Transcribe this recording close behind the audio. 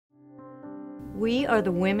We are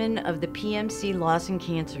the women of the PMC Lawson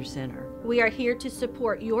Cancer Center. We are here to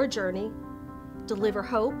support your journey, deliver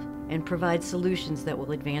hope, and provide solutions that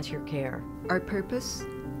will advance your care. Our purpose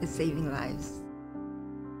is saving lives.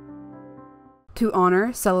 To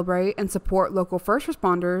honor, celebrate, and support local first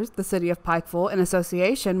responders, the City of Pikeville, in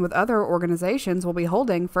association with other organizations, will be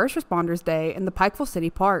holding First Responders Day in the Pikeville City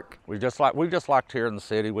Park. We just like here in the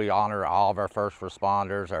city, we honor all of our first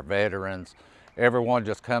responders, our veterans. Everyone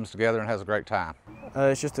just comes together and has a great time.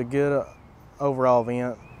 It's just a good overall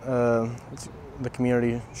event. It's the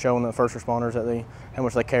community showing the first responders that how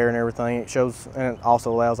much they care and everything. It shows, and it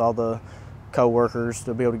also allows all the co-workers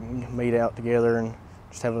to be able to meet out together and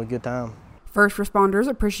just have a good time. First Responders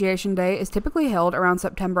Appreciation Day is typically held around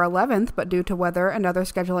September 11th, but due to weather and other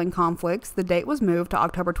scheduling conflicts, the date was moved to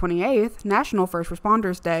October 28th, National First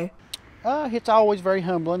Responders Day. It's always very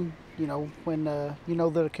humbling, when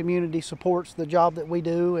the community supports the job that we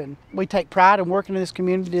do, and we take pride in working in this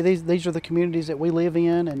community. These are the communities that we live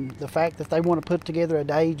in, and the fact that they want to put together a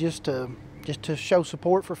day just to show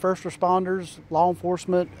support for first responders, law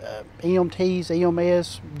enforcement, EMTs,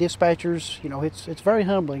 EMS, dispatchers, it's very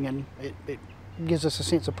humbling, and it gives us a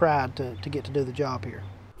sense of pride to get to do the job here.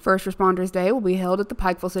 First Responders Day will be held at the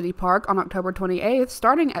Pikeville City Park on October 28th,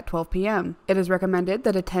 starting at 12 p.m. It is recommended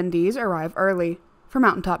that attendees arrive early. For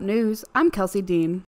Mountaintop News, I'm Kelsey Dean.